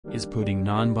Is putting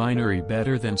non-binary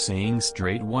better than saying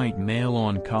straight white male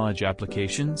on college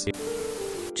applications?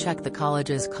 Check the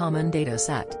college's common data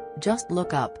set. Just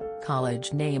look up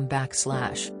college name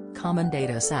 / common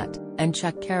data set, and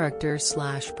check character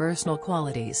 / personal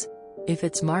qualities. If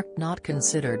it's marked not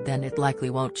considered, then it likely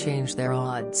won't change their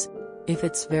odds. If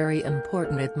it's very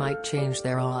important, it might change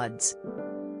their odds.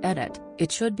 Edit.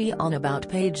 It should be on about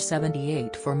page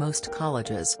 78 for most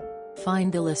colleges.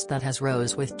 Find the list that has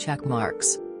rows with check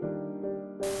marks.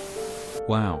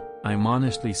 Wow, I'm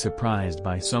honestly surprised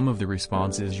by some of the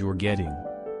responses you're getting.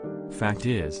 Fact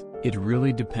is, it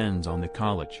really depends on the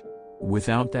college.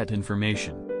 Without that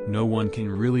information, no one can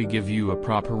really give you a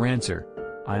proper answer.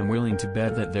 I'm willing to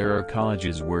bet that there are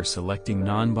colleges where selecting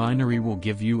non-binary will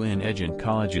give you an edge and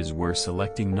colleges where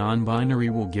selecting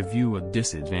non-binary will give you a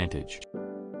disadvantage.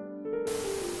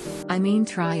 I mean,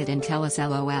 try it and tell us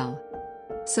LOL.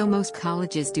 So most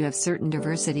colleges do have certain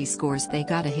diversity scores they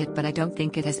gotta hit, but I don't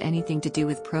think it has anything to do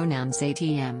with pronouns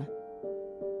ATM.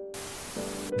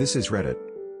 This is Reddit.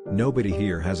 Nobody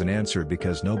here has an answer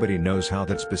because nobody knows how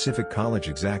that specific college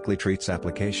exactly treats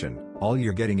application. All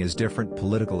you're getting is different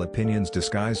political opinions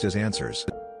disguised as answers.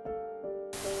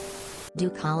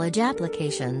 Do college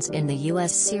applications in the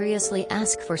US seriously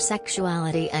ask for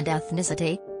sexuality and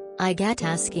ethnicity? I get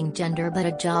asking gender, but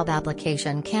a job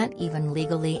application can't even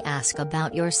legally ask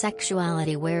about your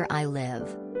sexuality where I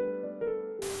live.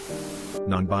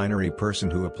 Non-binary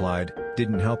person who applied,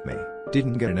 didn't help me,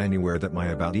 didn't get in anywhere that my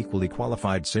about equally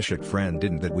qualified cishet friend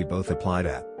didn't that we both applied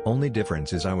at. Only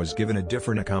difference is I was given a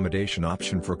different accommodation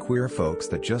option for queer folks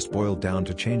that just boiled down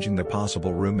to changing the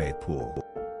possible roommate pool.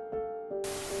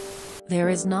 There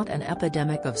is not an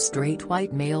epidemic of straight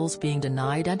white males being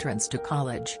denied entrance to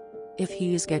college. If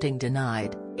he's getting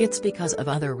denied, it's because of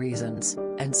other reasons,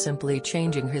 and simply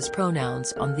changing his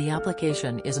pronouns on the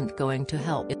application isn't going to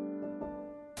help.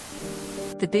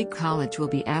 The big college will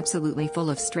be absolutely full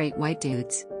of straight white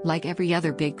dudes, like every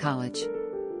other big college.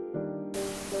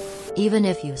 Even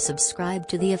if you subscribe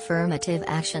to the affirmative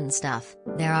action stuff,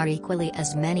 there are equally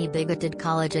as many bigoted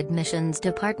college admissions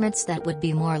departments that would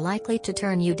be more likely to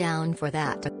turn you down for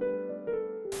that.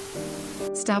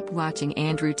 Stop watching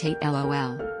Andrew Tate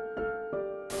LOL.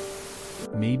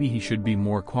 Maybe he should be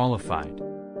more qualified.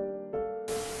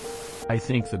 I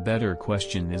think the better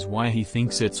question is why he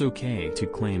thinks it's okay to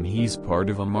claim he's part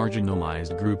of a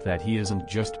marginalized group that he isn't,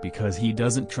 just because he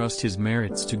doesn't trust his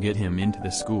merits to get him into the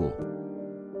school.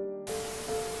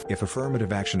 If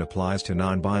affirmative action applies to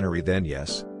non-binary, then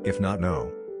yes, if not,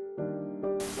 no.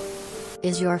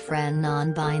 Is your friend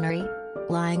non-binary?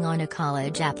 Lying on a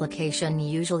college application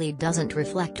usually doesn't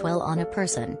reflect well on a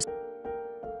person.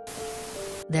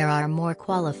 There are more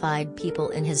qualified people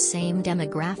in his same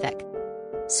demographic.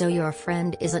 So your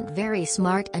friend isn't very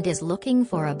smart and is looking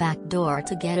for a back door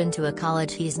to get into a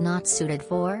college he's not suited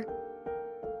for?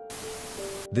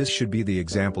 This should be the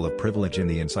example of privilege in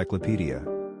the encyclopedia.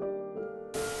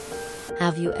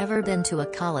 Have you ever been to a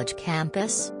college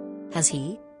campus? Has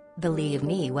he? Believe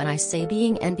me when I say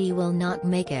being NB will not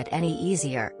make it any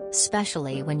easier,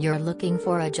 especially when you're looking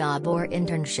for a job or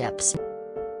internships.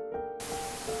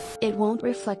 It won't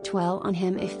reflect well on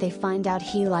him if they find out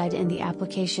he lied in the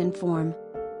application form.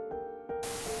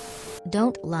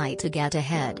 Don't lie to get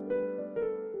ahead.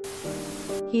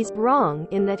 He's wrong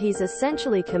in that he's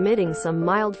essentially committing some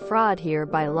mild fraud here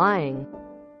by lying.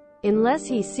 Unless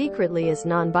he secretly is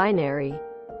non-binary.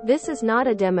 This is not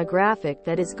a demographic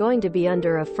that is going to be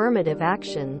under affirmative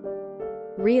action.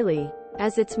 Really,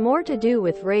 as it's more to do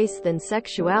with race than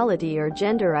sexuality or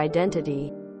gender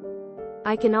identity.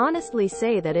 I can honestly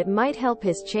say that it might help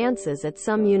his chances at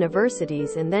some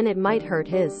universities, and then it might hurt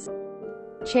his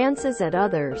chances at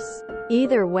others.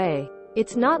 Either way,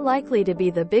 it's not likely to be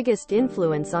the biggest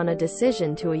influence on a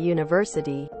decision to a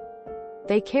university.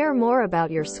 They care more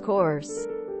about your scores,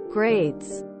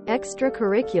 grades,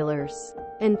 extracurriculars,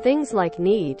 and things like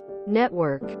need,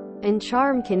 network, and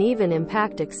charm can even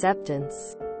impact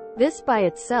acceptance. This by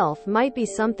itself might be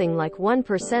something like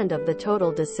 1% of the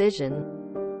total decision.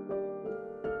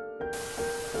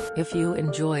 If you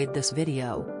enjoyed this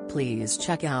video, please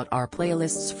check out our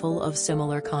playlists full of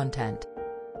similar content.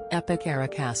 Epic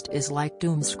Ericast is like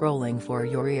doom scrolling for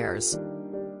your ears.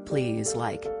 Please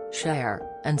like, share,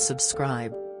 and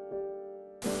subscribe.